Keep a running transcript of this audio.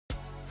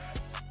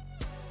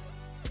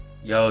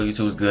Yo,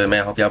 YouTube's good,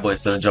 man. Hope y'all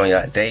boys still enjoying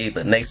y'all day.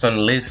 But next on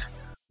the list,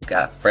 we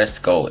got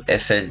FRESCO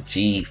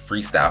SSG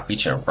Freestyle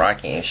featuring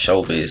Rocky and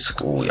Showbiz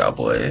School, y'all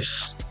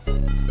boys.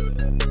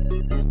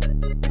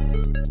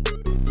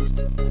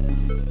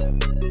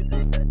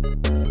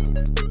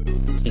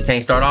 He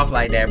can't start off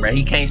like that, bro.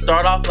 He can't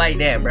start off like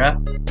that, bro.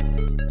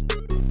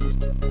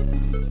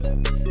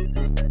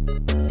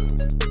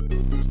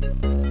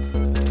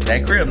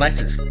 That crib nice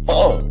as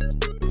fuck.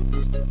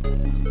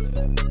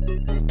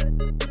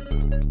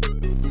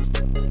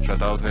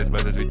 Шатаут,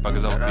 хэтчбэт, ведь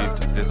показал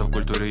фифт. Здесь в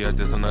культуре, я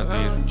здесь на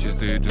движ.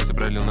 Чистые джинсы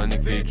пролил на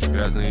них фидж.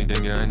 Грязные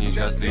деньги, они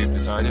сейчас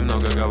липлют. Они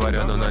много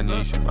говорят, но на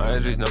нище. Моя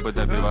жизнь, опыт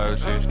набиваю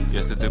шишки.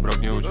 Если ты брок,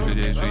 не учу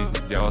людей жизни.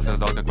 Дьявол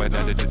сказал, как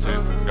поднять эти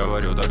цифры.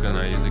 Говорю только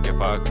на языке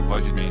факт.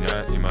 Хочет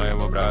меня и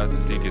моего брата.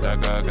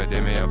 Тики-така,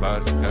 академия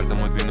барс.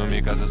 Каждому двину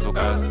микаса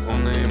сукас.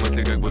 Умные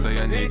мысли, как будто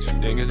я Ницше.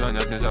 Деньги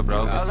звонят, не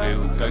забрал без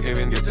сил. Как и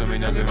вингетс, у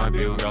меня две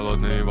мобил.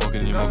 Голодные волки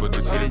не могут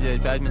быть сил.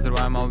 9-5, мы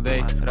взрываем all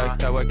day.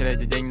 Райскавокер,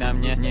 эти деньги на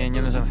мне.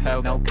 Не нужен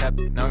help, no cap.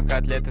 Много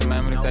котлет в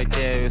моем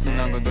рюкзаке. Весу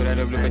много дуря,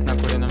 люблю быть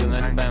накуренным,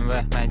 заносит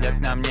BMW. Моя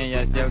детка на мне,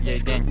 я сделал ей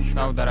день.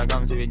 Снова в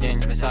дорогом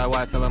заведении. Мешаю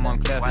White, Соломон,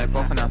 Клэр. Мне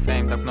похуй на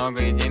фейм, так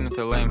много идей, но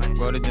ты лейм. В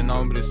городе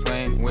no Bruce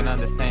Wayne, we not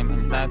the same. Они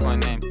знают мой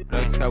name.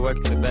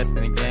 Райскавокер, the best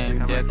in the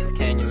game. Детка,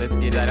 Kenny, let's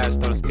get that out,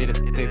 что спирит.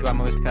 Ты два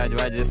малышка,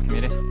 одевай в детском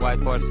мире.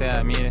 White Horse, я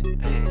о мире.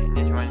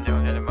 Ничего не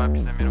делал, я любая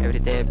песня мира.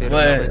 Everyday я беру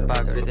новый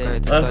пак. Everyday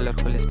это доллар,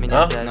 хули с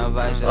меня взять.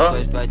 Новая же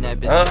дождь, 2 дня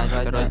без знать.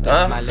 Короче,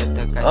 смолет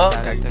такая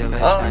стара. Как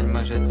делаешь, Тань,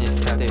 может не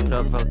срак. Ты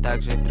пробовал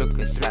так же, друг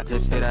и срак.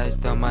 Запираюсь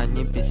дома,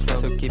 не писал.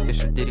 Суки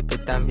пишут, дирик и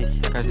там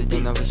висят. Каждый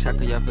день новый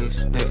шаг, и я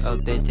выше. Ты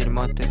LD,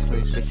 дерьмо, ты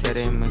слышишь. Вы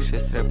серые мыши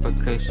с рэпа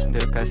кыш.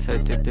 Дырка с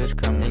этой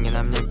дышком. Деньги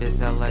на мне без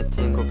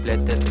золотин.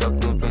 Куплет я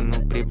топнул,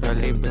 вынул,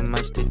 прибрали.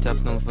 Думаешь, ты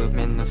тяпнул, вы в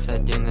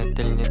 -1.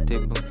 Это ли не ты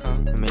был?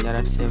 У меня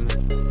рассеян.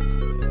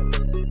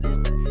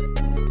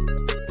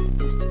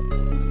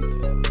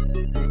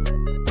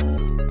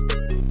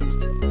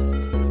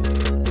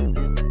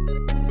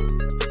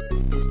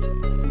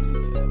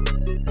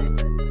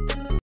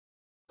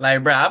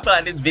 Like, bro, I feel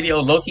like this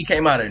video low-key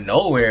came out of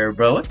nowhere,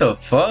 bro. What the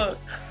fuck?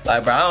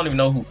 Like, bro, I don't even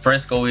know who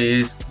FRESCO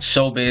is.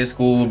 Showbiz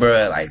School,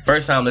 bro. Like,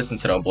 first time listening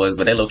to them boys,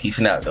 but they low-key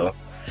snapped, though.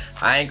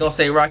 I ain't gonna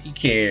say Rocky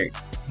cared,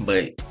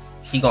 but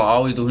he gonna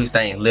always do his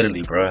thing,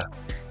 literally, bro.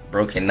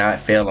 Bro cannot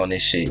fail on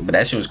this shit. But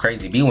that shit was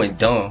crazy. B went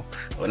dumb.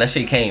 When that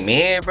shit came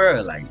in,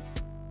 bro, like,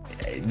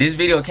 this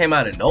video came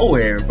out of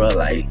nowhere, bro.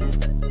 Like,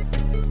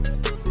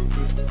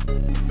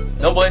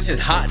 them boys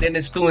just hopped in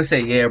the stew and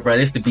said, yeah, bro,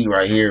 this the beat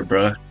right here,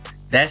 bro.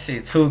 That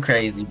shit too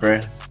crazy,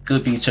 bro.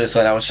 Good beat choice.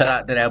 So that was shout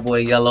out to that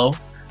boy Yellow.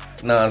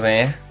 You know what I'm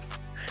saying?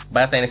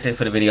 But I think that's it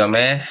for the video,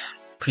 man.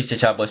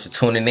 Appreciate y'all boys for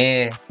tuning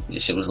in.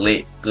 This shit was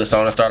lit. Good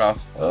song to start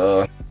off.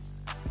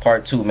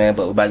 Part 2, man.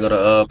 But we about to go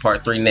to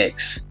part 3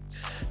 next.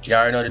 Y'all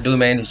already know what to do,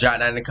 man. Just drop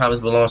down in the comments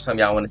below on something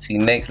y'all want to see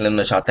next. Let me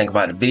know what y'all think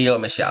about the video.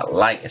 Make sure y'all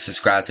like and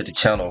subscribe to the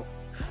channel.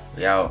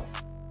 Y'all,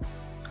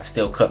 I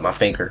still cut my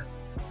finger.